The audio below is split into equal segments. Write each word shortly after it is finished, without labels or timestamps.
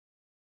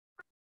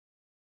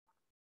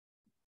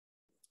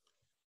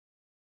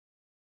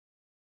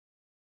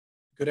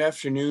Good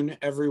afternoon,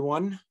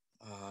 everyone.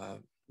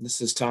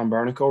 This is Tom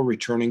Barnacle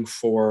returning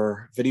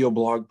for video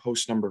blog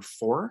post number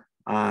 4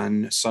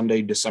 on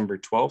Sunday, December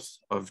 12th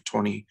of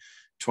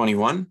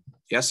 2021.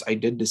 Yes, I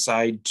did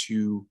decide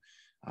to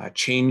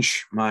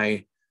change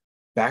my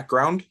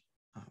background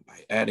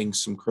by adding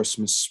some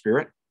Christmas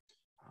spirit,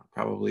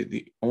 probably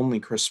the only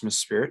Christmas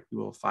spirit you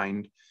will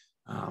find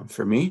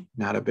for me.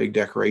 Not a big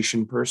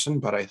decoration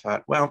person, but I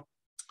thought, well,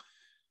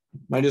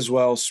 might as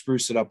well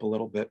spruce it up a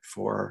little bit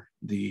for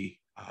the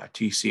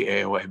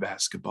TCAOA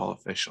basketball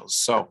officials.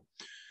 So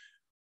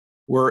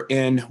we're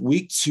in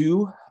week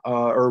 2,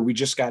 or we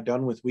just got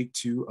done with week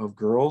 2 of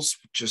girls,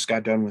 just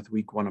got done with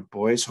week 1 of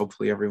boys.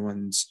 Hopefully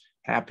everyone's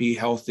happy,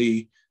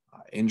 healthy,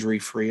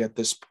 injury-free at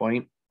this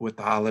point with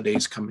the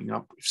holidays coming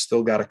up. We've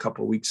still got a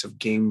couple weeks of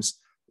games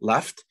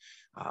left.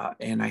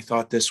 And I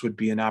thought this would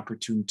be an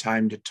opportune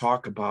time to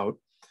talk about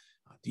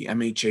the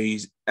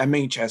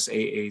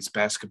MHSAA's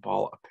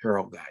basketball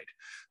apparel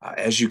guide.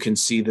 As you can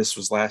see, this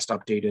was last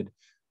updated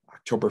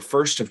October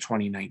 1st of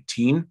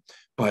 2019,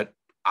 but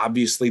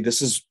obviously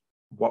this is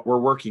what we're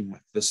working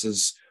with. This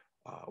is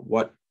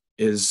what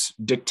is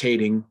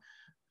dictating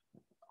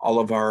all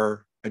of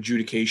our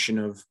adjudication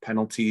of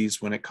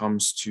penalties when it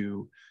comes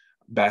to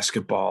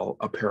basketball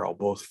apparel,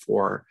 both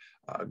for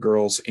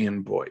girls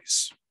and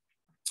boys.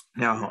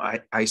 Now,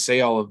 I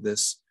say all of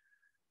this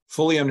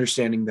fully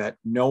understanding that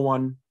no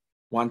one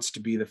wants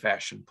to be the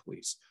fashion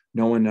police.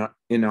 No one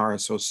in our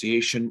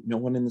association, no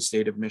one in the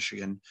state of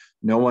Michigan,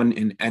 no one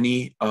in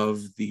any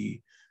of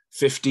the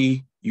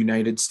 50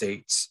 United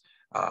States,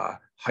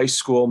 high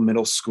school,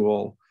 middle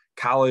school,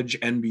 college,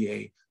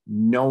 NBA,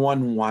 no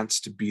one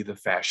wants to be the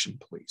fashion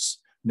police.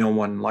 No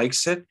one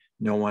likes it.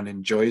 No one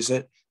enjoys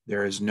it.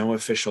 There is no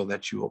official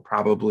that you will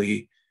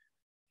probably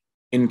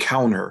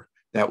encounter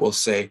that will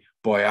say,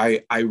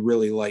 boy, I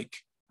really like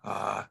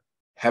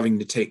having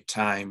to take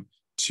time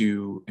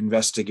to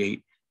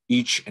investigate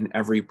each and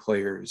every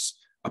player's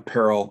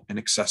apparel and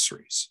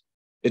accessories.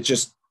 It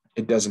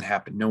doesn't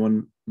happen. No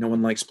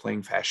one likes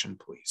playing fashion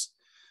police.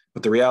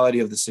 But the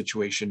reality of the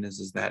situation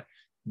is that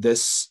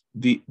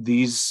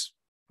these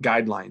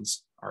guidelines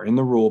are in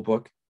the rule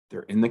book,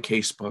 they're in the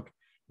case book.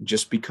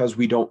 Just because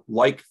we don't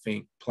like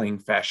playing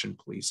fashion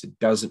police, it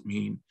doesn't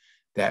mean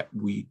that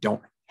we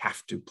don't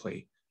have to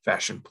play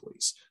fashion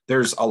police.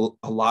 There's a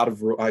lot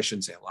of, I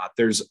shouldn't say a lot,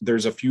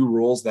 there's a few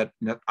rules that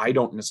I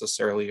don't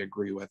necessarily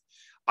agree with.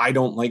 I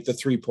don't like the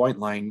 3-point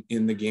line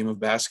in the game of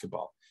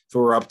basketball. If it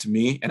were up to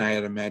me and I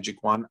had a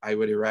magic wand, I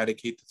would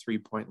eradicate the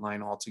 3-point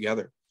line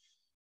altogether.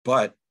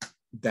 But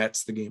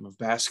that's the game of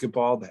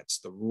basketball. That's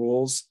the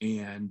rules.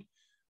 And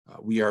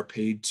we are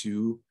paid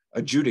to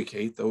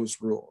adjudicate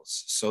those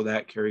rules. So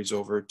that carries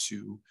over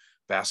to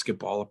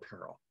basketball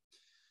apparel.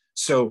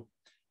 So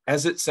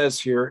as it says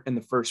here in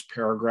the first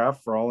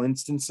paragraph, for all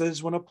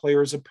instances when a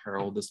player's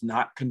apparel does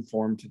not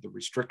conform to the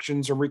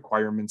restrictions or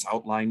requirements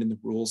outlined in the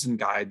rules and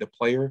guide, the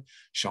player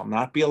shall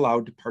not be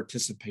allowed to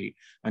participate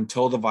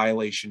until the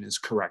violation is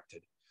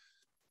corrected.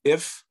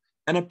 If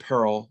an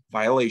apparel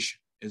violation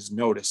is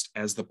noticed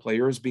as the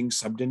player is being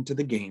subbed into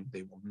the game,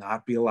 they will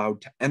not be allowed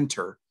to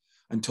enter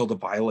until the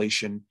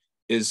violation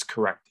is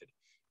corrected.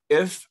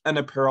 If an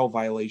apparel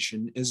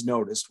violation is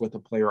noticed with a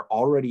player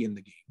already in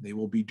the game, they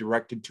will be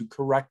directed to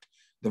correct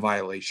the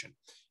violation.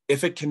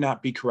 If it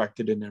cannot be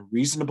corrected in a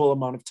reasonable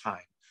amount of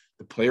time,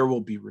 the player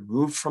will be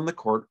removed from the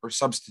court or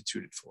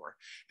substituted for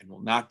and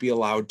will not be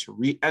allowed to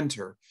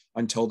re-enter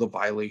until the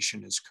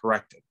violation is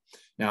corrected.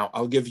 Now,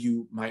 I'll give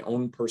you my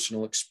own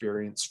personal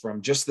experience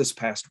from just this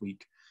past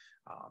week.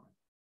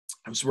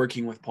 I was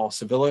working with Paul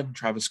Sevilla and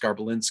Travis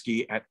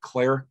Garbalinski at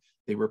Clare.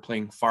 They were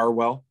playing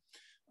Farwell.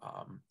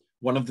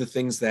 One of the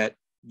things that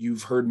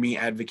you've heard me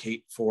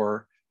advocate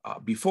for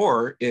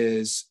before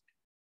is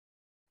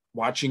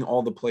watching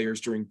all the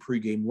players during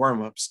pregame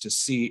warmups to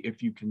see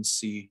if you can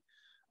see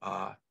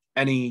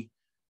any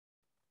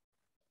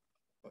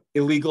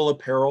illegal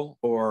apparel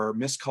or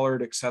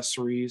miscolored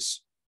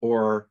accessories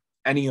or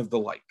any of the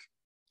like.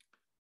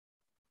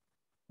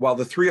 While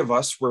the three of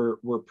us were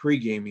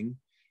pre-gaming,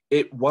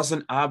 it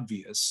wasn't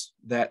obvious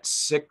that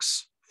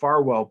 6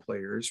 Farwell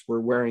players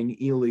were wearing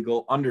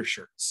illegal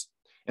undershirts.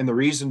 And the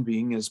reason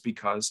being is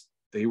because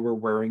they were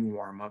wearing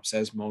warm-ups,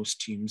 as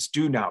most teams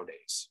do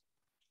nowadays.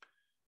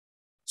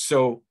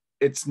 So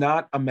it's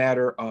not a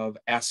matter of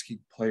asking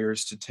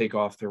players to take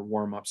off their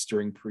warm-ups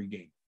during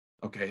pregame.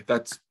 Okay,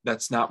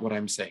 that's not what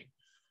I'm saying.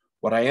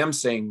 What I am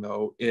saying,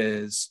 though,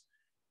 is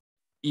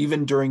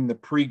even during the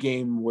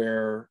pregame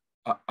where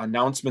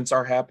announcements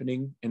are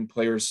happening and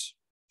players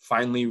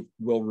finally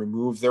will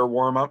remove their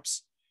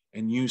warm-ups,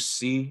 and you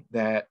see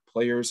that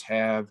players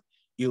have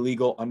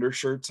illegal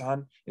undershirts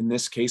on. In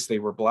this case, they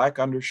were black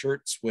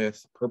undershirts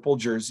with purple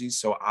jerseys,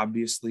 so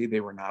obviously they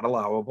were not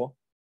allowable.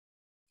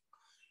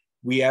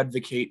 We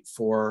advocate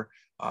for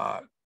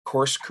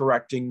course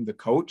correcting the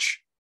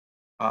coach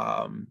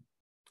and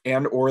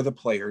or the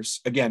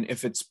players. Again,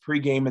 if it's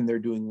pregame and they're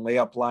doing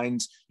layup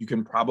lines, you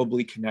can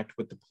probably connect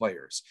with the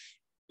players.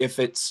 If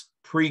it's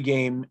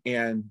pregame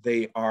and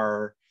they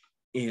are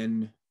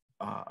in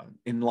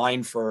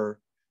line for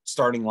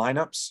starting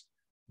lineups,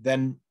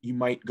 then you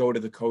might go to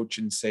the coach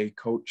and say,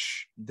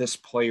 Coach, this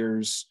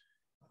player's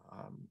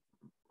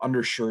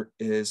undershirt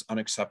is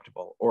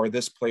unacceptable, or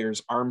this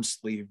player's arm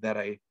sleeve that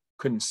I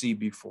couldn't see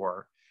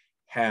before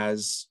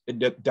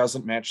it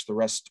doesn't match the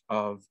rest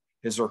of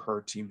his or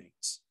her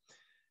teammates.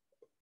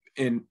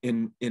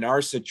 In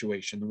our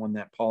situation, the one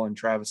that Paul and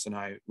Travis and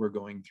I were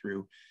going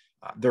through,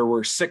 there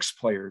were 6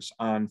 players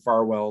on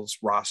Farwell's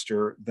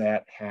roster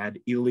that had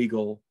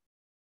illegally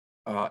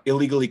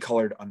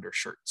colored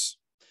undershirts.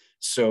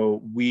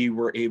 So we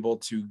were able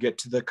to get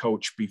to the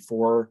coach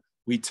before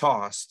we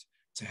tossed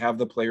to have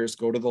the players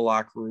go to the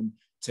locker room,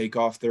 take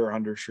off their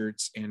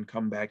undershirts, and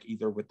come back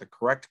either with the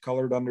correct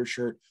colored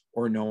undershirt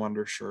or no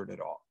undershirt at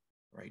all,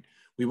 right?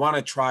 We want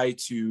to try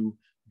to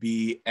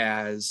be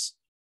as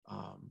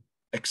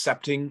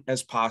accepting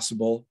as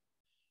possible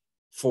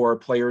for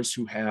players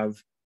who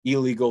have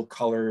illegal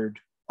colored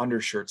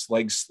undershirts,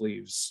 leg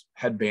sleeves,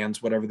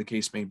 headbands, whatever the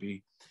case may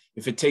be.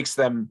 If it takes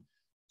them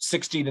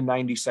 60 to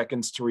 90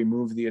 seconds to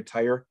remove the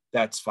attire,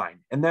 that's fine.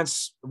 And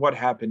that's what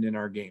happened in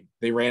our game.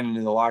 They ran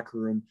into the locker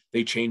room,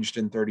 they changed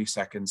in 30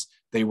 seconds,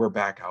 they were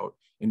back out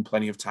in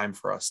plenty of time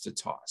for us to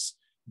toss.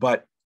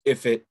 But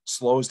if it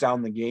slows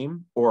down the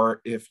game,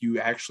 or if you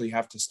actually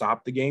have to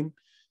stop the game,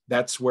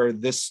 that's where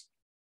this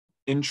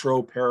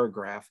intro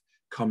paragraph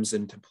comes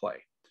into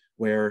play,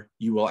 where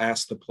you will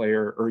ask the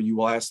player, or you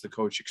will ask the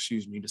coach,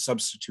 to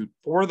substitute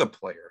for the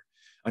player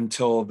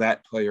until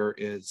that player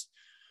is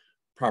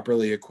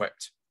properly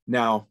equipped.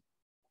 Now,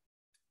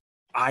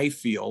 I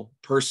feel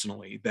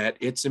personally that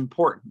it's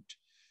important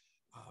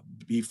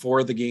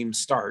before the game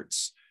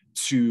starts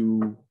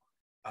to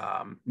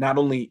not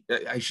only,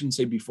 I shouldn't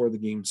say before the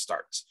game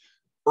starts,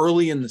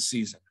 early in the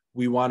season,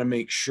 we want to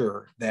make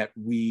sure that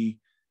we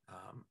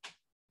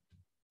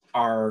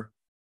are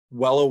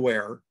well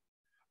aware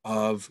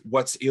of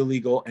what's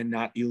illegal and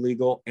not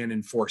illegal, and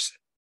enforce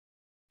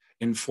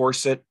it.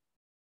 Enforce it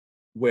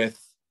with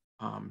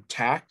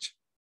tact,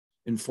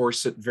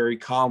 enforce it very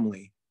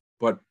calmly,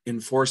 but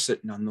enforce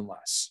it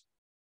nonetheless.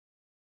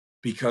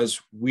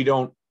 Because we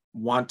don't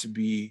want to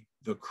be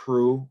the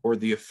crew or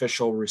the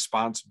official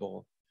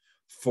responsible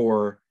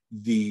for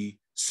the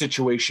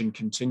situation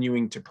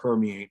continuing to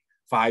permeate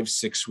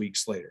 5-6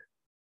 weeks later.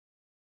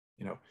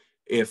 You know,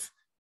 if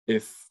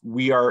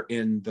we are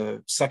in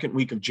the second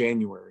week of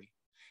January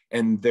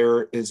and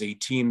there is a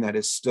team that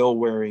is still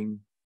wearing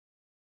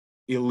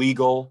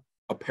illegal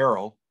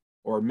apparel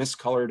or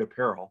miscolored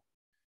apparel,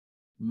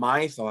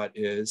 my thought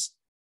is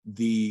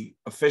the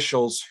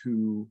officials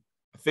who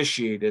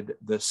officiated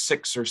the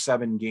 6 or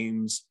 7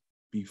 games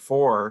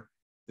before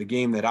the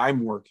game that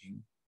I'm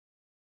working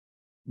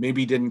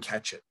maybe didn't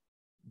catch it,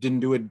 didn't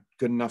do a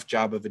good enough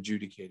job of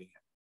adjudicating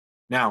it.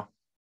 Now,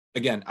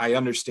 again, I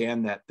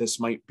understand that this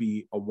might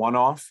be a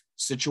one-off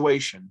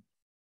situation,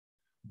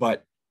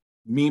 but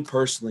me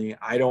personally,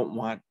 I don't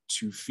want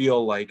to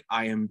feel like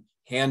I am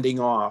handing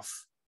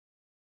off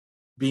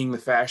being the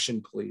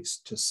fashion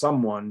police to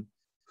someone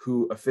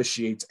who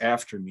officiates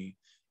after me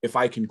if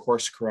I can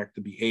course correct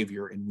the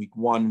behavior in week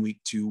 1,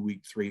 week 2,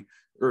 week 3,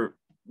 or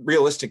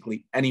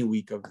realistically any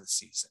week of the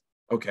season.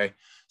 Okay,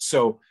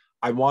 so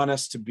I want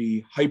us to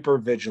be hyper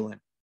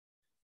vigilant,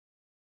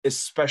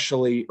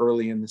 especially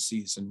early in the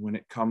season when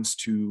it comes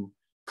to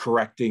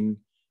correcting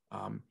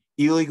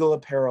illegal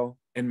apparel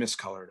and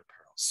miscolored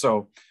apparel.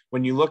 So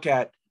when you look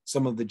at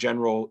some of the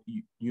general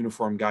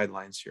uniform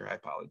guidelines here, I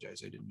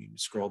apologize, I didn't mean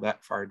to scroll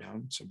that far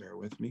down, so bear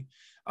with me.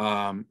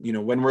 When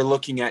we're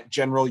looking at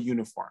general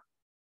uniform,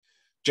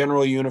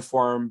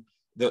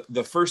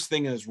 the first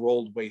thing is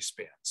rolled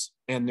waistbands.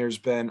 And there's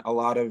been a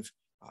lot of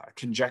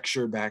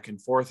conjecture back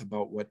and forth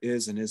about what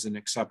is and isn't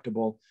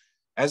acceptable.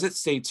 As it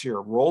states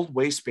here, rolled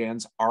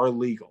waistbands are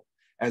legal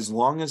as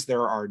long as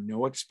there are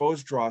no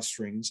exposed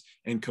drawstrings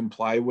and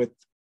comply with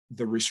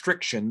the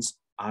restrictions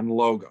on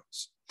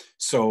logos.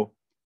 So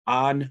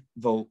on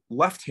the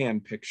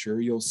left-hand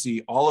picture, you'll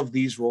see all of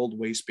these rolled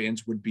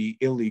waistbands would be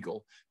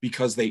illegal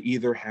because they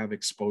either have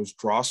exposed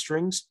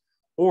drawstrings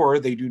or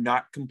they do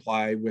not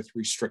comply with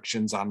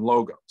restrictions on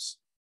logos.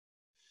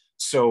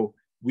 So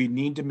we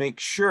need to make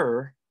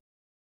sure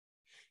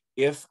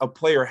if a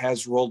player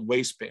has rolled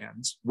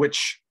waistbands,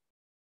 which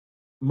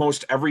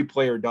most every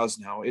player does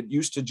now. It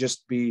used to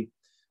just be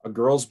a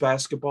girls'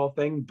 basketball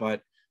thing,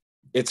 but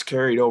it's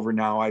carried over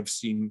now. I've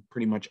seen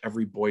pretty much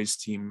every boys'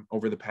 team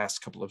over the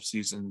past couple of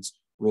seasons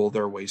roll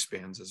their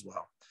waistbands as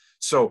well.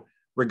 So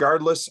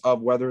regardless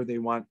of whether they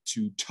want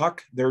to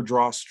tuck their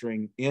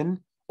drawstring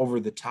in over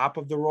the top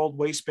of the rolled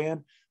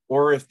waistband,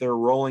 or if they're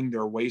rolling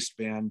their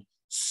waistband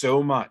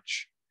so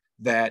much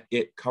that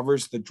it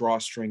covers the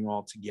drawstring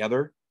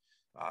altogether,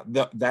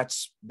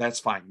 that's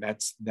fine.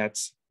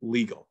 That's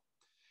legal.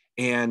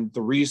 And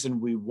the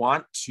reason we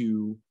want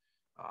to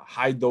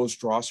hide those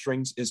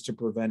drawstrings is to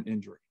prevent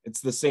injury.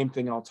 It's the same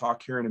thing. I'll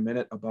talk here in a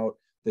minute about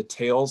the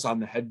tails on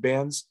the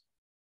headbands.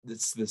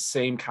 It's the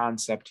same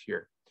concept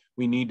here.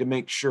 We need to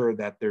make sure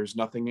that there's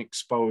nothing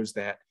exposed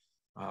that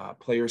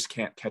players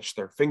can't catch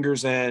their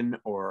fingers in,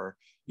 or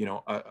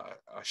a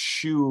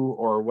shoe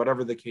or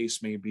whatever the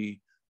case may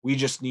be We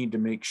just need to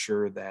make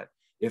sure that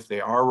if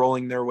they are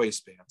rolling their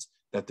waistbands,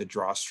 that the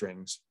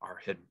drawstrings are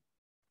hidden.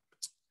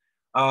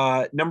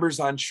 Numbers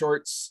on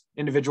shorts,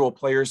 individual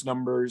players'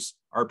 numbers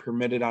are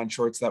permitted on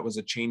shorts. That was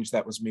a change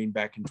that was made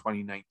back in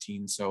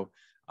 2019. So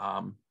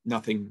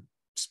nothing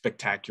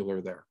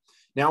spectacular there.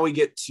 Now we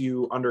get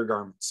to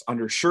undergarments,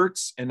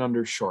 undershirts and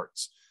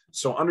undershorts.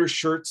 So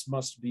undershirts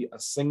must be a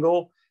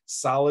single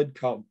solid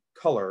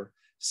color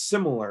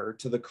similar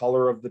to the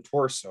color of the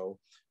torso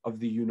of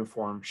the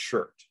uniform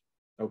shirt.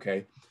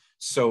 Okay,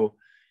 so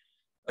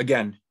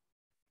again,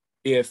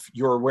 if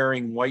you're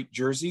wearing white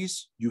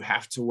jerseys, you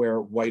have to wear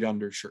white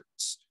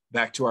undershirts.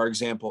 Back to our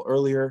example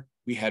earlier,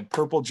 we had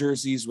purple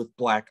jerseys with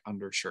black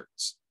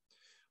undershirts.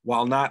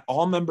 While not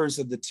all members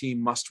of the team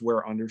must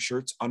wear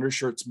undershirts,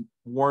 undershirts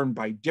worn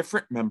by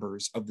different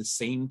members of the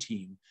same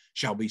team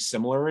shall be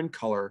similar in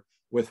color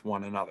with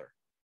one another.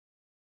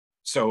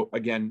 So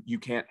again, you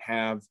can't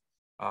have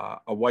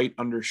a white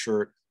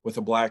undershirt with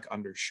a black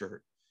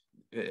undershirt.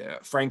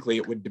 Frankly,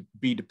 it would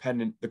be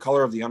dependent, the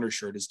color of the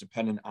undershirt is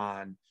dependent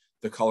on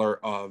the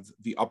color of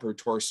the upper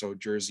torso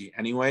jersey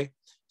anyway.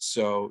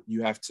 So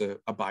you have to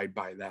abide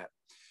by that.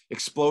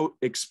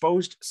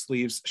 Exposed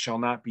sleeves shall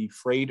not be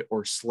frayed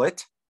or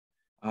slit.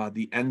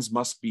 The ends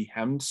must be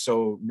hemmed,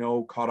 so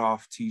no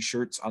cutoff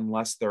t-shirts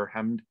unless they're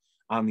hemmed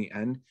on the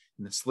end.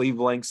 And the sleeve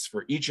lengths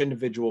for each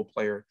individual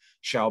player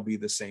shall be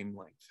the same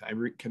length. I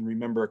can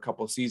remember a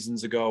couple of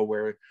seasons ago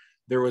where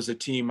there was a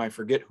team, I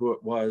forget who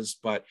it was,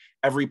 but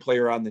every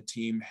player on the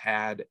team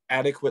had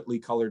adequately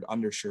colored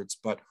undershirts,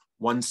 but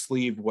one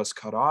sleeve was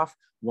cut off,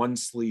 one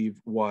sleeve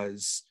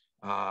was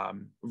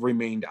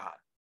remained on.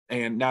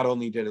 And not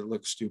only did it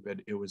look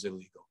stupid, it was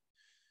illegal.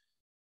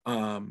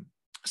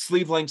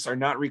 Sleeve lengths are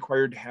not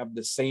required to have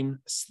the same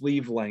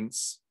sleeve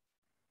lengths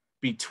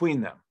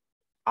between them,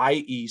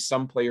 i.e.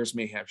 some players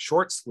may have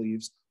short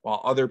sleeves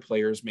while other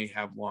players may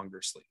have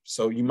longer sleeves.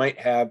 So you might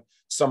have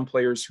some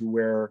players who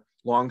wear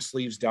long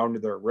sleeves down to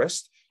their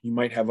wrist. You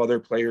might have other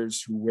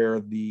players who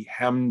wear the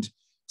hemmed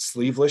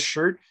sleeveless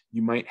shirt.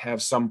 You might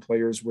have some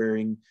players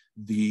wearing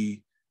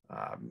the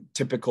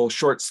typical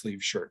short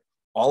sleeve shirt.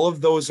 All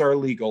of those are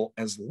legal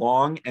as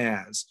long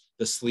as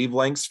the sleeve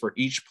lengths for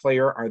each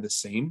player are the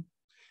same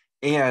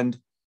and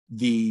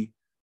the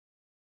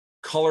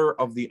color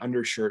of the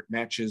undershirt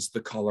matches the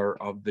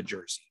color of the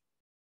jersey.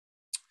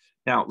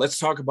 Now, let's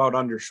talk about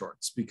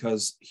undershorts,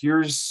 because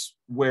here's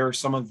where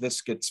some of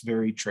this gets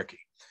very tricky.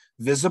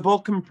 Visible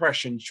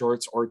compression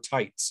shorts or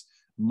tights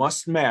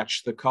must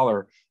match the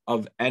color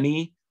of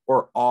any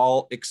or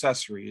all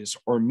accessories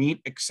or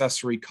meet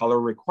accessory color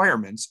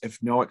requirements if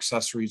no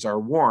accessories are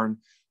worn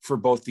for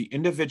both the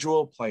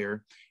individual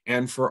player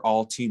and for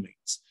all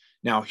teammates.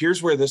 Now,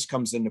 here's where this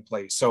comes into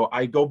play. So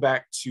I go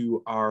back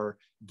to our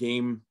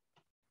game.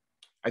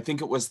 I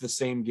think it was the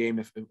same game,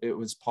 if it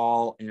was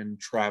Paul and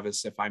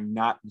Travis, if I'm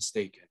not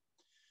mistaken.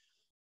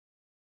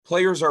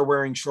 Players are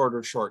wearing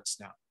shorter shorts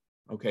now.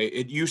 Okay,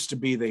 it used to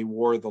be they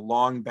wore the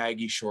long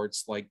baggy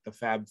shorts like the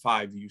Fab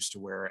Five used to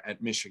wear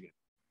at Michigan.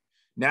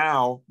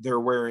 Now they're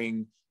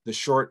wearing the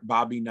short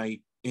Bobby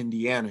Knight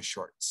Indiana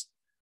shorts.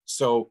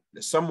 So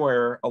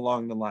somewhere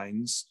along the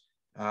lines,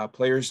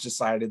 players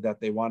decided that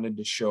they wanted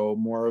to show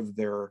more of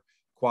their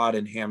quad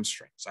and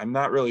hamstrings. I'm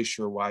not really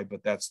sure why,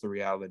 but that's the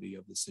reality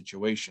of the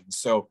situation.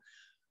 So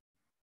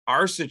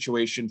our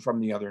situation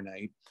from the other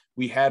night,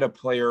 we had a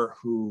player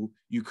who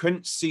you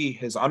couldn't see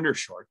his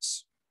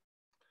undershorts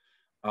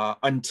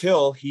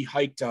until he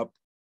hiked up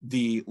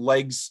the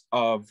legs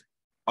of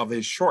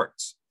his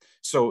shorts.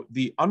 So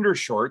the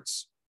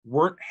undershorts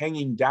weren't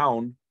hanging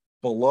down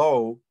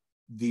below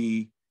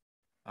the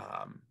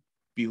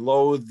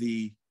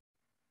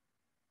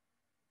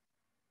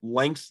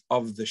length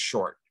of the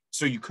short.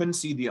 So you couldn't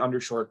see the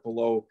undershort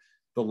below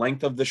the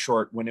length of the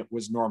short when it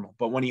was normal.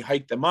 But when he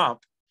hiked them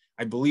up,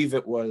 I believe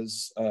it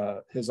was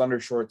his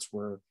undershorts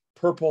were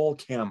purple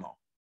camo.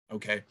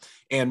 Okay.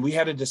 And we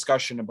had a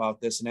discussion about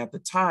this. And at the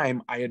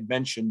time I had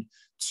mentioned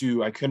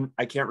to, I can't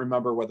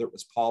remember whether it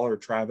was Paul or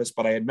Travis,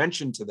 but I had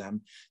mentioned to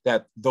them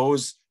that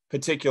those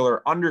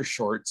particular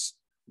undershorts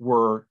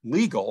were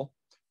legal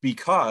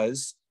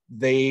because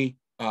we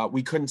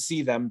couldn't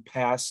see them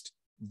past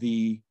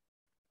the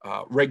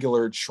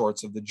regular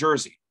shorts of the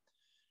jersey.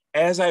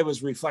 As I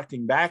was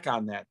reflecting back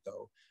on that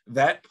though,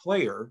 that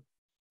player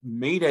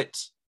made it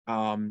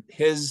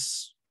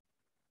his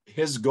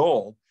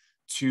goal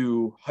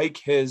to hike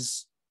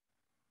his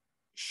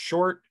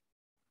shorts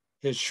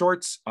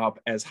up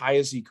as high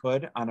as he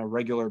could on a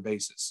regular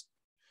basis.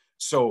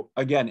 So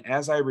again,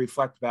 as I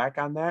reflect back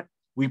on that,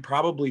 we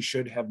probably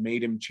should have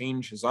made him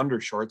change his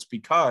undershorts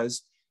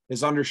because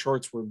his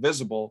undershorts were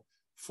visible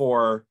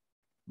for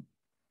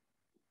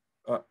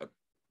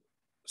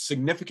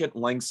significant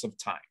lengths of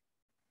time.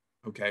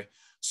 Okay,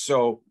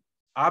 so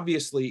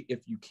obviously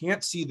if you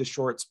can't see the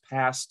shorts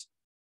past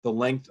the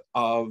length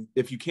of,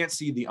 if you can't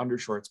see the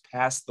undershorts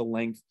past the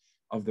length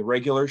of the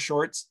regular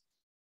shorts,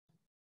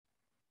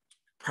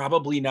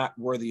 probably not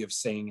worthy of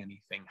saying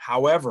anything.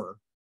 However,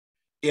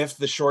 if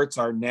the shorts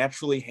are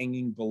naturally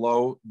hanging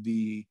below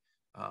the,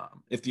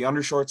 if the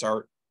undershorts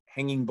are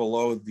hanging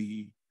below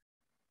the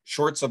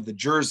shorts of the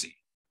jersey,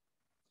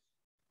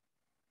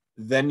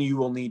 then you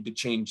will need to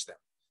change them.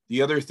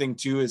 The other thing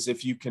too is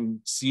if you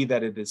can see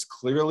that it is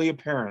clearly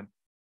apparent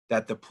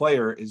that the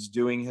player is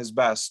doing his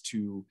best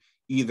to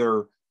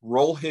either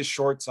roll his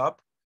shorts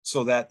up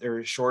so that they're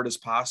as short as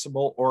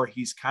possible, or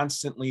he's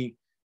constantly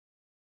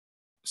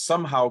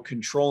somehow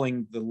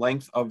controlling the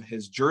length of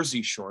his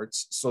jersey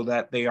shorts so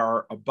that they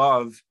are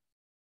above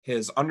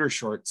his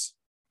undershorts,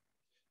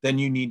 then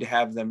you need to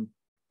have them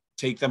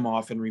take them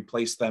off and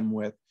replace them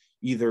with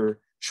either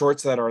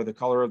shorts that are the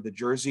color of the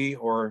jersey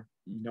or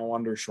no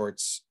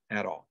undershorts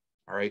at all.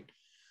 All right.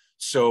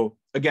 So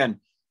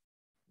again,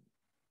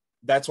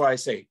 that's why I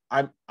say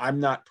I'm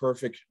not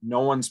perfect.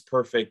 No one's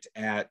perfect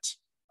at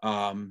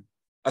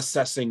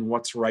assessing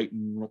what's right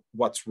and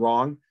what's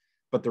wrong.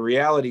 But the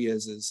reality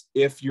is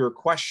if you're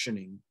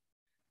questioning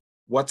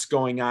what's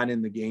going on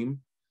in the game,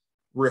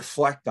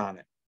 reflect on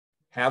it.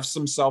 Have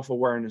some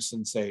self-awareness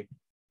and say,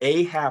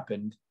 A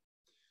happened,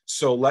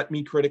 so let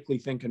me critically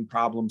think and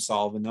problem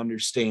solve and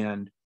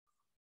understand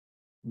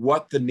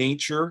what the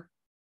nature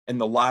and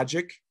the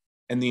logic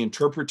and the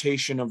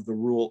interpretation of the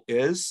rule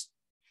is.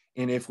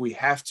 And if we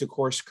have to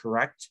course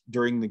correct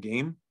during the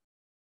game,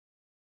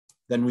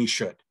 then we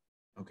should.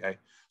 Okay.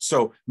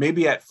 So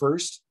maybe at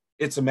first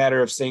it's a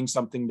matter of saying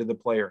something to the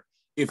player.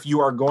 If you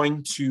are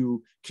going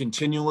to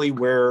continually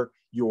wear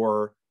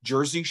your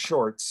jersey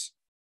shorts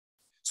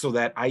so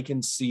that I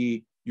can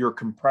see your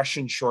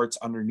compression shorts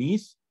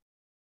underneath,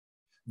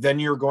 then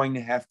you're going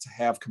to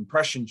have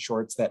compression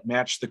shorts that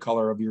match the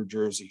color of your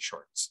jersey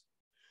shorts.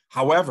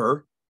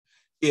 However,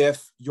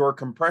 if your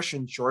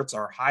compression shorts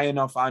are high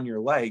enough on your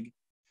leg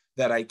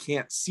that I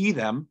can't see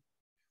them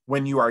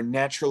when you are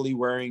naturally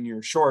wearing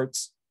your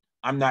shorts,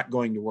 I'm not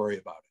going to worry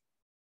about it.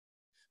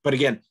 But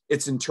again,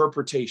 it's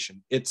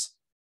interpretation. It's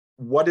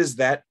what is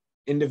that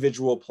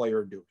individual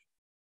player doing?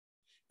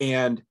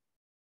 And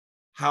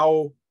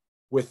how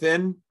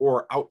within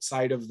or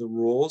outside of the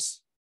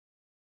rules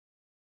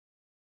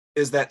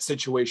is that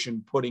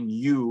situation putting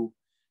you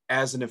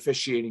as an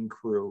officiating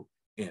crew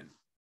in?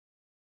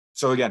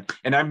 So again,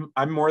 and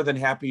I'm more than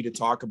happy to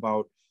talk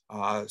about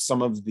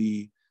some of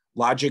the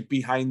logic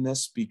behind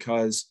this,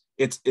 because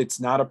it's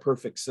not a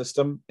perfect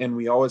system, and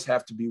we always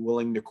have to be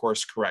willing to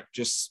course correct,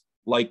 just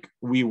like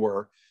we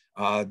were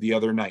the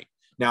other night.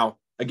 Now,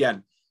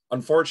 again,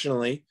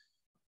 unfortunately,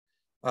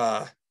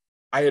 I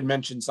had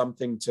mentioned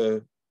something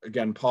to,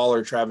 again, Paul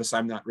or Travis,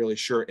 I'm not really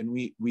sure, and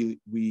we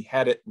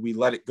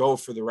let it go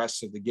for the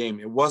rest of the game.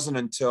 It wasn't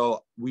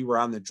until we were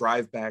on the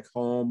drive back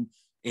home,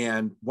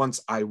 and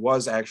once I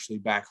was actually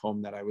back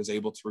home, that I was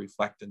able to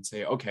reflect and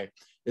say, okay,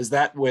 is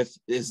that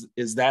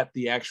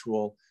the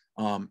actual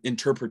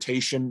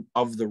interpretation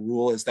of the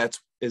rule? Is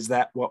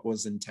that what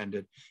was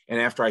intended? And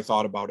after I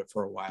thought about it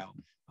for a while,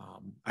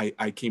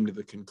 I came to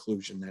the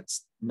conclusion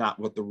that's not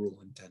what the rule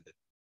intended.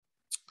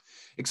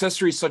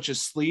 Accessories such as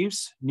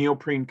sleeves,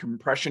 neoprene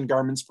compression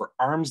garments for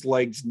arms,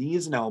 legs,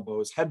 knees, and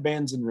elbows,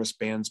 headbands, and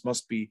wristbands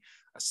must be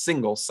a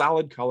single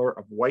solid color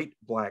of white,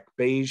 black,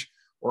 beige,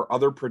 or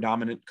other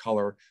predominant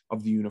color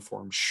of the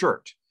uniform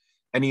shirt.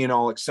 Any and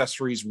all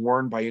accessories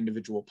worn by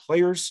individual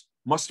players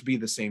must be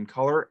the same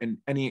color, and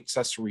any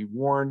accessory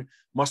worn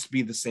must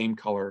be the same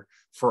color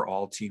for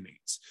all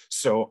teammates.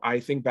 So I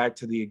think back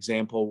to the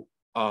example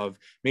of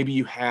maybe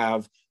you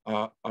have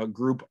a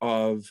group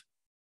of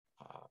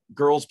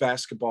girls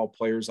basketball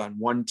players on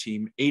one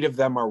team. 8 of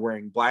them are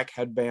wearing black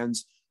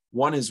headbands.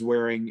 One is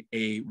wearing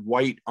a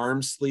white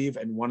arm sleeve,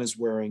 and one is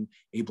wearing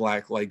a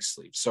black leg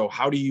sleeve. So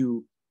how do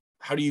you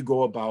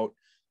go about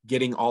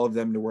getting all of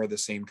them to wear the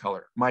same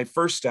color? My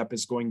first step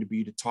is going to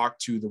be to talk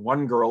to the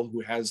one girl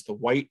who has the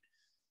white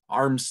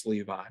arm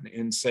sleeve on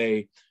and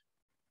say,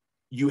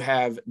 you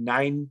have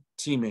 9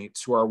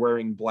 teammates who are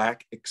wearing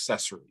black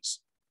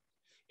accessories.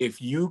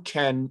 If you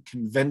can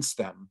convince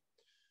them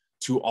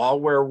to all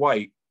wear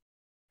white,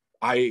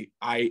 I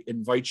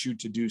invite you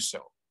to do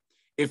so.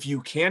 If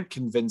you can't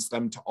convince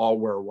them to all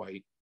wear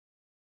white,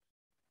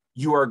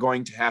 you are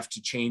going to have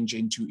to change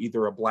into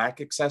either a black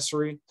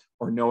accessory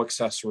or no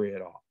accessory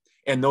at all.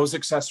 And those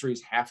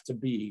accessories have to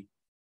be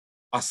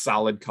a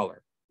solid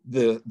color.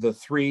 The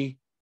 3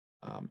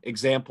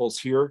 examples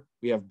here,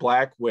 we have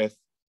black with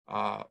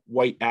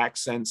white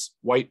accents,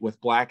 white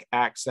with black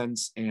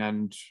accents,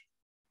 and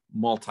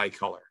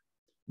multicolor.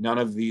 None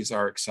of these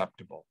are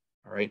acceptable.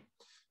 All right.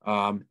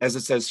 As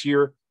it says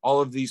here, all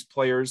of these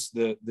players,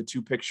 the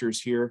 2 pictures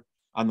here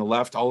on the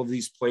left, all of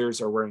these players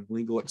are wearing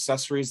legal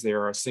accessories. They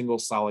are a single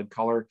solid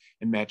color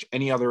and match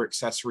any other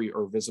accessory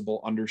or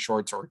visible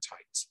undershorts or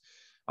tights.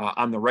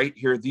 On the right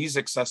here, these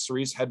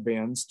accessories,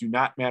 headbands, do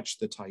not match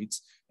the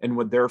tights and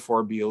would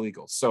therefore be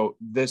illegal. So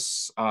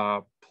this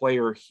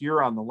player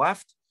here on the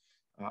left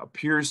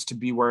appears to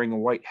be wearing a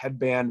white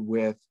headband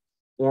with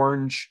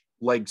orange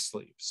leg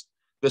sleeves.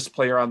 This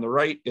player on the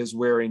right is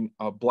wearing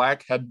a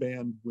black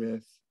headband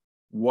with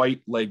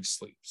white leg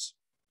sleeves.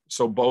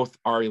 So both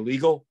are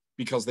illegal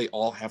because they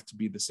all have to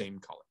be the same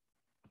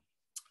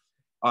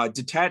color.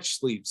 Detached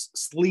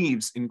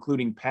sleeves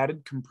including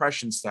padded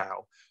compression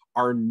style,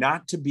 are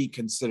not to be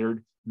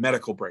considered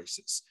medical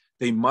braces.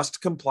 They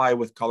must comply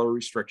with color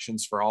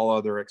restrictions for all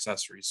other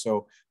accessories.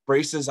 So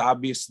braces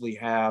obviously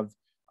have,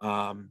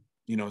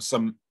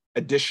 some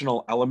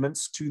additional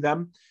elements to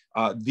them.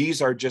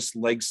 These are just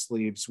leg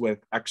sleeves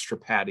with extra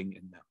padding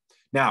in them.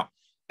 Now,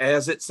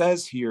 as it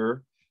says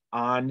here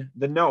on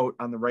the note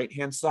on the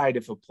right-hand side,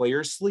 if a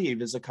player's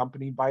sleeve is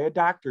accompanied by a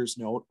doctor's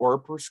note or a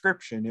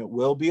prescription, it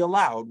will be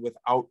allowed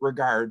without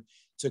regard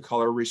to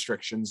color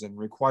restrictions and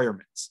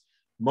requirements.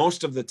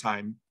 Most of the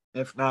time,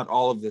 if not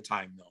all of the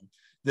time though,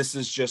 this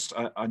is just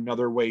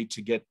another way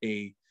to get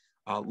a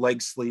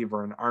leg sleeve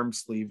or an arm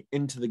sleeve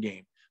into the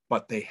game.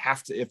 But they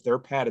have to, if they're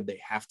padded,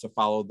 they have to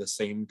follow the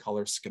same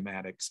color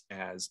schematics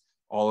as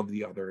all of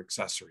the other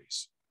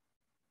accessories.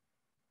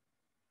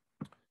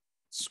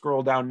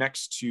 Scroll down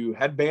next to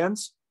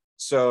headbands.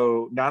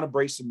 So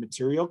non-abrasive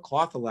material,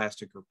 cloth,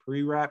 elastic, or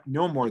pre-wrap,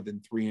 no more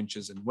than 3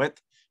 inches in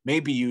width,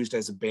 may be used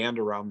as a band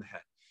around the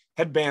head.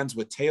 Headbands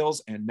with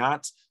tails and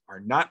knots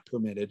are not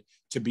permitted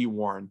to be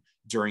worn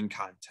during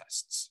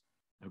contests.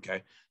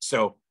 Okay,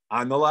 so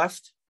on the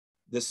left,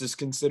 this is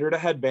considered a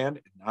headband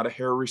and not a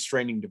hair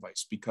restraining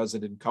device because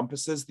it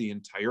encompasses the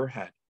entire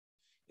head.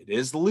 It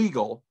is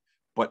legal,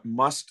 but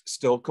must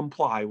still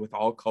comply with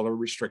all color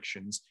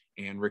restrictions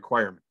and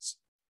requirements.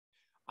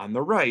 On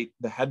the right,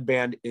 the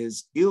headband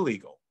is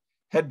illegal.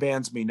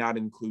 Headbands may not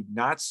include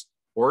knots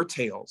or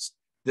tails.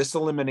 This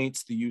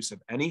eliminates the use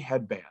of any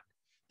headband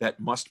that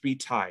must be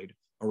tied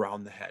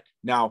around the head.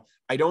 Now,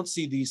 I don't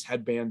see these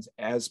headbands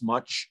as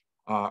much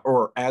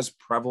or as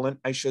prevalent,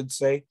 I should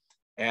say,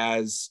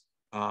 as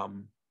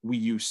we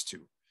used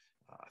to.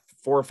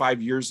 4 or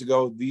 5 years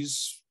ago,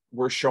 these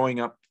were showing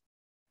up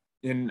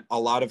in a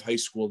lot of high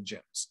school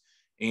gyms,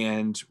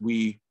 and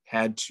we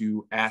had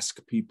to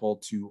ask people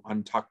to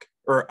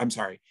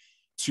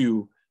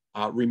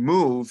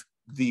remove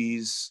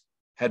these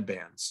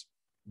headbands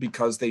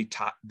because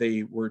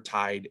they were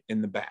tied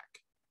in the back.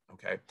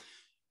 Okay,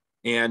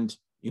 and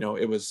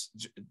it was,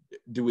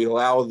 do we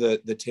allow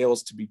the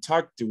tails to be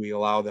tucked? Do we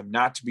allow them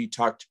not to be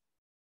tucked?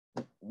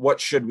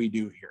 What should we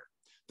do here?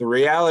 The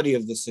reality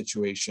of the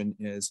situation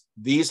is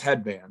these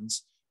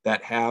headbands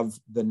that have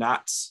the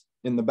knots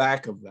in the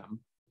back of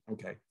them.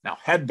 Okay, now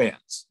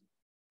headbands.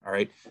 All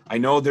right, I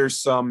know there's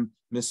some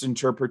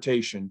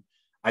misinterpretation.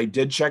 I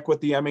did check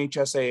with the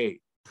MHSAA.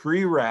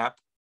 Pre-wrap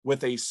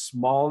with a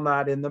small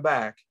knot in the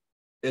back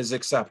is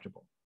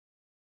acceptable.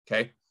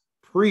 Okay,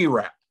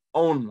 pre-wrap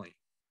only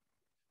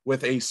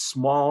with a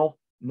small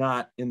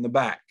knot in the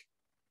back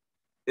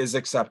is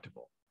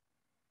acceptable.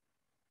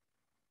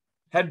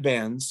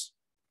 Headbands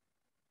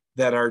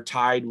that are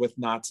tied with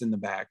knots in the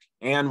back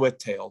and with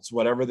tails,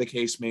 whatever the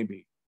case may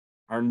be,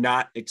 are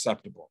not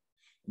acceptable.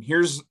 And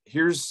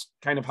here's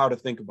kind of how to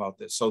think about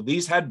this. So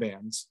these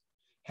headbands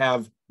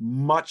have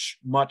much,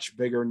 much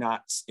bigger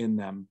knots in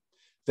them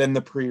than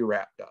the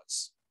pre-wrap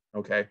does,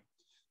 okay?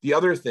 The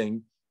other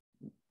thing,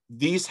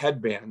 these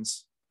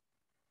headbands,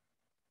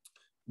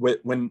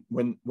 when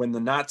the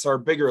knots are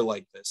bigger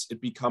like this,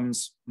 it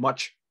becomes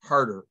much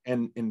harder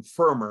and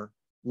firmer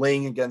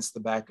laying against the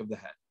back of the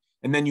head.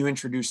 And then you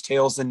introduce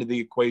tails into the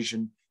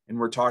equation, and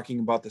we're talking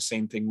about the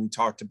same thing we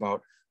talked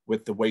about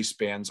with the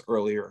waistbands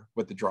earlier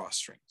with the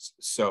drawstrings.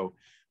 So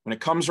when it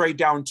comes right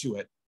down to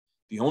it,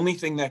 the only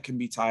thing that can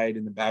be tied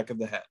in the back of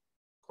the head,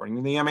 according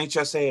to the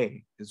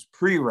MHSAA, is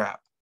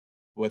pre-wrap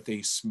with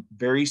a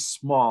very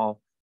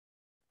small,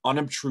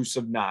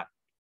 unobtrusive knot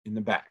in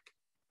the back.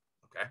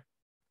 Okay.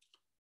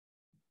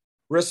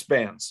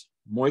 Wristbands.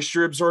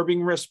 Moisture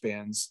absorbing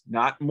wristbands,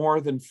 not more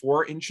than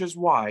 4 inches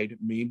wide,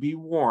 may be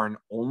worn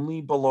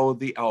only below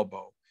the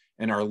elbow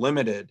and are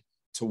limited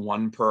to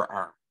 1 per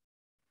arm.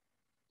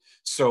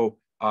 So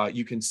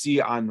you can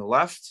see on the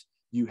left,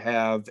 you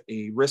have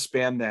a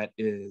wristband that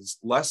is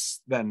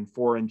less than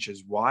 4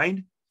 inches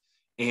wide,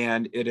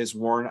 and it is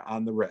worn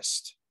on the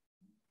wrist.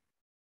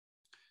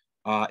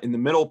 In the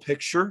middle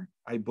picture,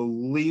 I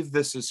believe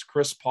this is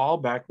Chris Paul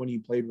back when he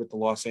played with the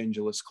Los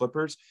Angeles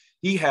Clippers.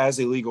 He has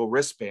illegal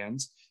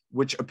wristbands,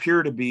 which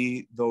appear to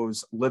be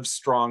those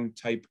Livestrong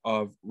type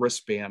of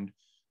wristband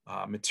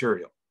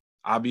material.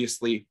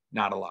 Obviously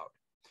not allowed.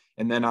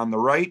 And then on the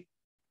right,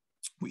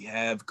 we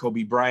have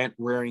Kobe Bryant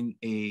wearing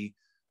a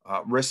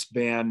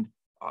wristband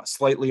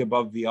slightly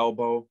above the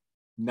elbow,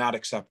 not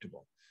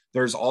acceptable.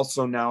 There's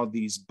also now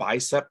these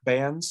bicep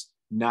bands,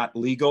 not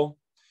legal.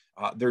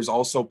 There's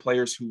also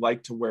players who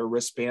like to wear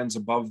wristbands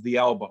above the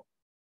elbow,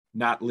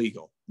 not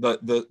legal.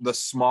 The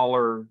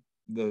smaller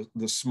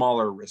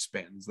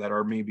wristbands that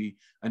are maybe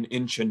an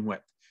inch in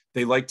width,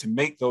 they like to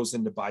make those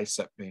into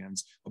bicep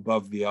bands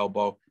above the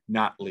elbow,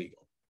 not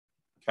legal.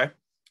 Okay.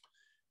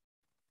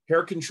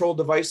 Hair control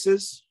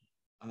devices,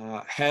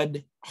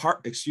 hard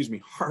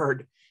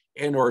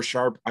and or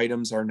sharp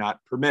items are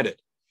not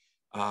permitted.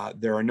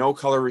 There are no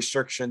color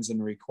restrictions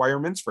and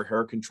requirements for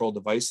hair control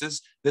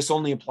devices. This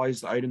only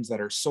applies to items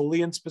that are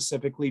solely and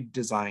specifically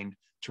designed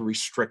to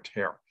restrict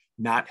hair,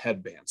 not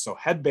headbands. So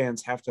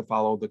headbands have to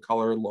follow the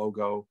color,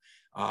 logo,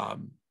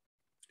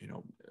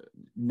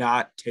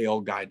 not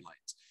tail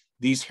guidelines.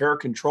 These hair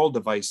control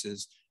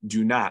devices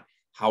do not.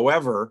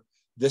 However,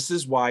 this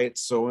is why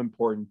it's so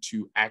important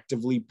to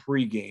actively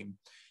pregame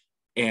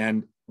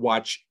and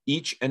watch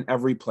each and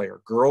every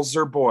player, girls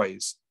or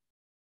boys.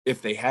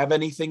 If they have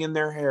anything in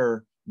their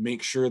hair,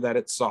 make sure that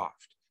it's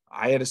soft.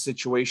 I had a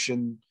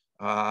situation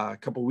a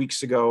couple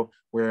weeks ago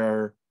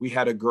where we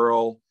had a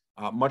girl,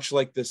 much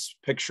like this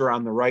picture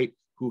on the right,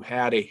 who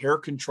had a hair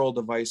control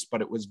device,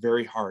 but it was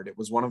very hard. It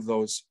was one of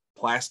those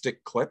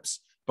plastic clips,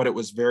 but it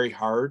was very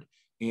hard,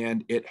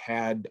 and it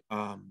had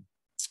a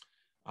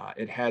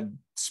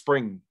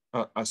spring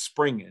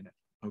in it.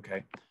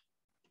 Okay,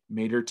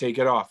 made her take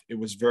it off. It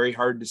was very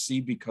hard to see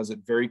because it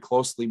very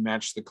closely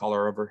matched the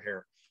color of her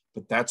hair.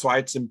 But that's why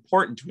it's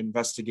important to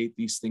investigate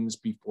these things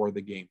before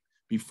the game,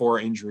 before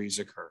injuries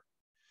occur.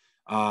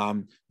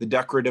 The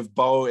decorative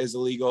bow is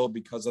illegal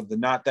because of the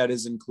knot that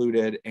is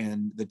included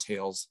and the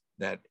tails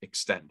that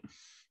extend.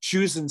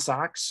 Shoes and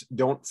socks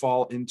don't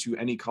fall into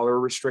any color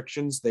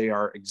restrictions. They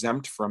are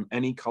exempt from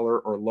any color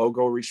or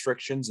logo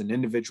restrictions, and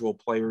individual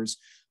players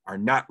are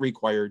not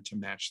required to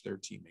match their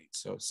teammates.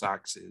 So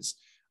socks is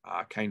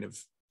kind of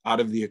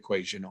out of the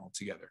equation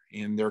altogether.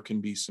 And there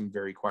can be some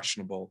very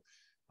questionable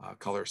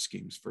color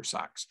schemes for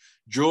socks.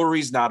 Jewelry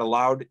is not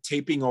allowed.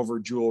 Taping over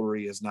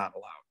jewelry is not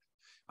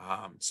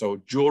allowed.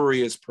 So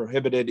jewelry is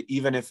prohibited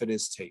even if it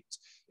is taped.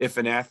 If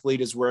an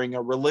athlete is wearing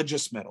a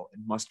religious medal, it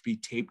must be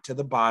taped to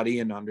the body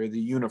and under the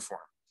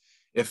uniform.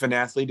 If an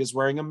athlete is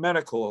wearing a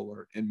medical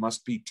alert, it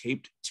must be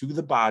taped to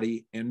the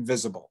body and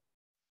visible.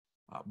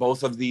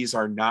 Both of these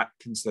are not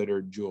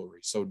considered jewelry.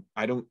 So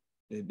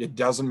it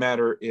doesn't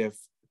matter if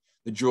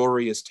the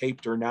jewelry is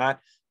taped or not,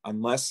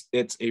 unless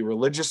it's a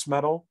religious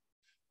medal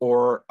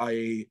or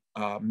a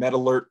med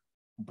alert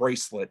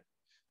bracelet,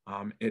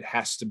 it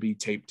has to be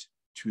taped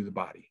to the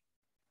body.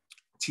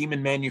 Team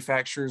and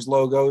manufacturers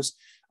logos,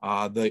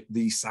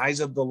 the size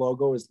of the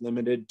logo is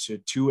limited to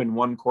 2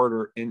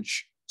 1/4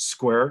 inch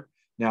square.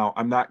 Now,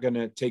 I'm not going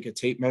to take a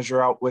tape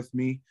measure out with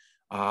me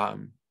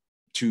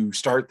to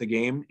start the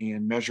game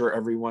and measure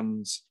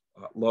everyone's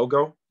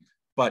logo,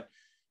 but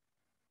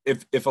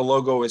if a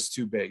logo is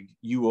too big,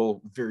 you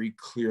will very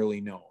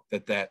clearly know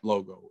that that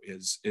logo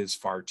is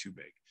far too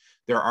big.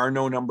 There are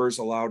no numbers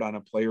allowed on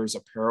a player's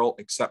apparel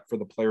except for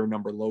the player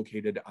number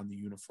located on the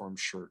uniform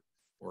shirt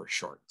or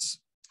shorts.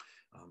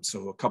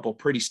 So a couple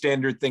pretty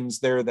standard things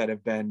there that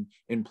have been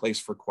in place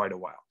for quite a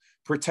while.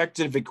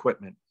 Protective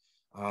equipment,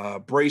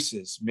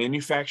 braces,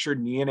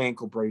 manufactured knee and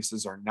ankle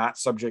braces are not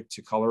subject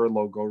to color or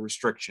logo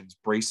restrictions.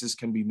 Braces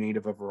can be made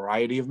of a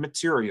variety of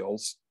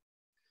materials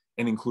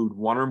and include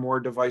one or more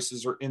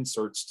devices or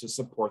inserts to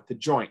support the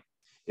joint.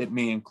 It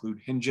may include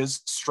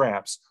hinges,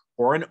 straps,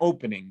 or an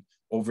opening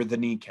over the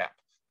kneecap.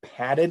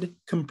 Padded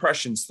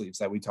compression sleeves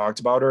that we talked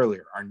about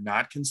earlier are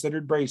not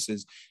considered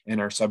braces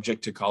and are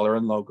subject to color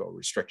and logo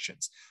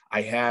restrictions.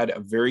 I had a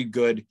very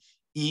good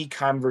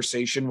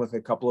conversation with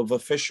a couple of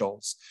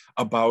officials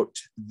about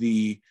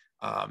the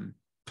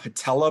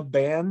patella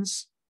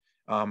bands.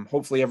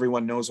 Hopefully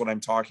everyone knows what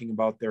I'm talking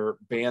about. They're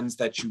bands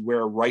that you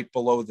wear right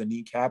below the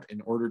kneecap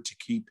in order to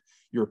keep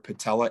your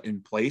patella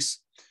in place.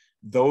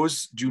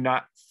 Those do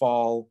not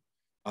fall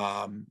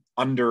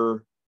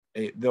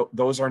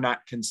those are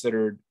not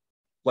considered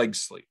leg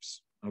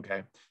sleeves.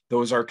 Okay,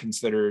 those are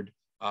considered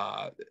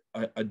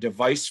a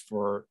device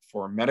for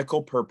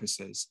medical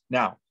purposes.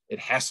 Now, it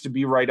has to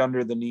be right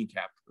under the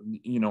kneecap.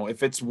 You know,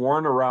 if it's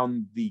worn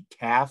around the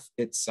calf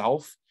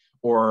itself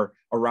or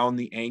around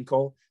the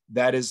ankle,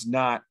 that is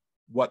not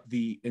what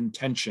the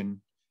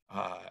intention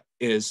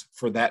is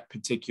for that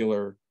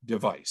particular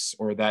device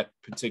or that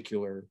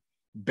particular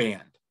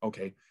band.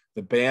 Okay,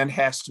 the band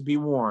has to be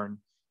worn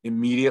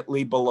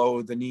immediately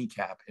below the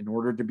kneecap in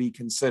order to be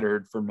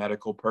considered for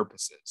medical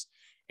purposes.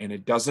 And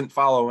it doesn't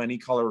follow any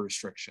color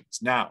restrictions.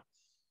 Now,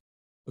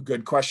 a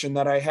good question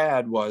that I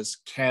had was,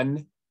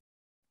 can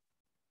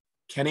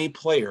a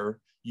player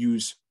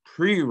use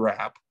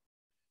pre-wrap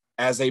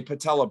as a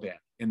patella band?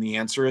 And the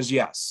answer is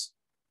yes.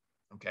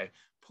 Okay,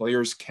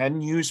 players can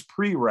use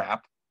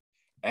pre-wrap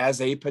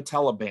as a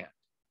patella band.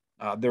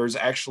 There's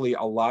actually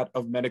a lot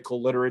of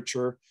medical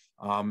literature.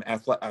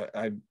 I've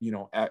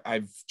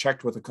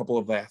checked with a couple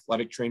of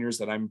athletic trainers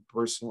that I'm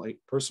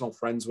personal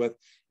friends with,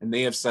 and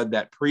they have said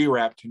that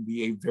pre-wrap can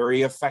be a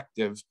very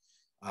effective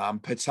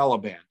patella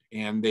band,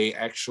 and they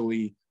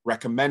actually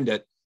recommend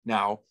it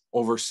now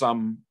over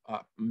some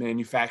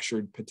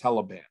manufactured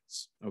patella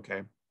bands.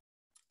 Okay,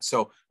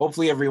 so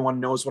hopefully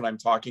everyone knows what I'm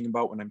talking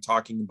about when I'm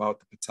talking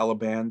about the patella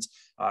bands.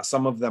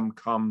 Some of them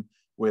come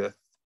with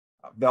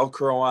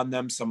Velcro on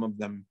them, some of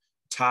them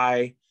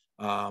tie.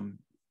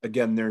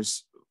 Again,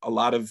 there's a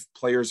lot of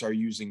players are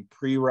using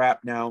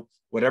pre-wrap now.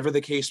 Whatever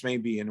the case may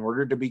be, in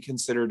order to be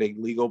considered a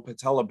legal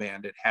patella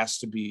band, it has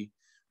to be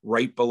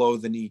right below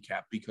the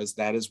kneecap, because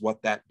that is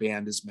what that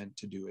band is meant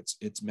to do.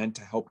 It's meant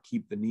to help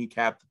keep the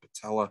kneecap, the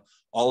patella,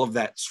 all of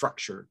that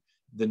structure,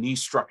 the knee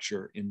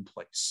structure in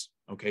place.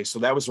 Okay, so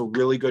that was a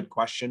really good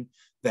question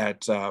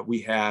that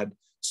we had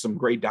some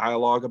great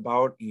dialogue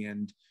about,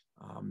 and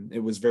it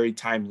was very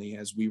timely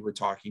as we were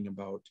talking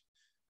about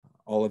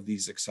all of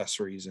these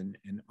accessories and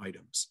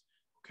items.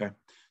 Okay.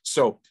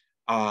 So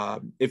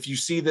if you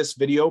see this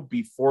video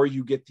before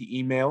you get the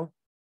email,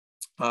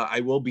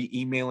 I will be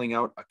emailing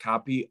out a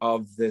copy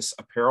of this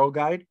apparel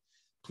guide.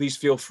 Please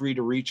feel free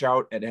to reach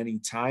out at any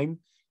time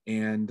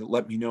and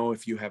let me know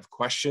if you have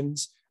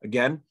questions.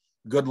 Again,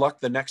 good luck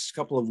the next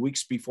couple of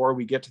weeks before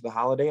we get to the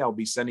holiday. I'll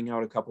be sending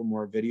out a couple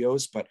more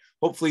videos, but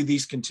hopefully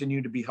these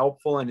continue to be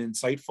helpful and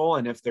insightful.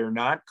 And if they're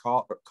not,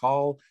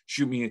 call,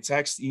 shoot me a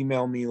text,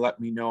 email me, let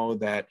me know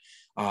that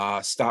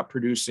stop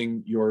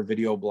producing your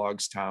video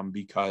blogs, Tom,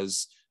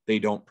 because they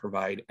don't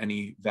provide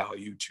any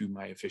value to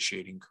my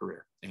officiating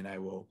career, and I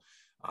will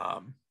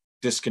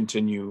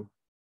discontinue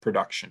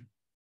production.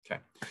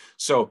 Okay.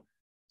 So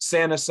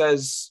Santa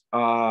says,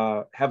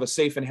 have a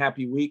safe and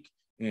happy week,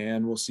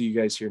 and we'll see you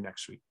guys here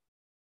next week.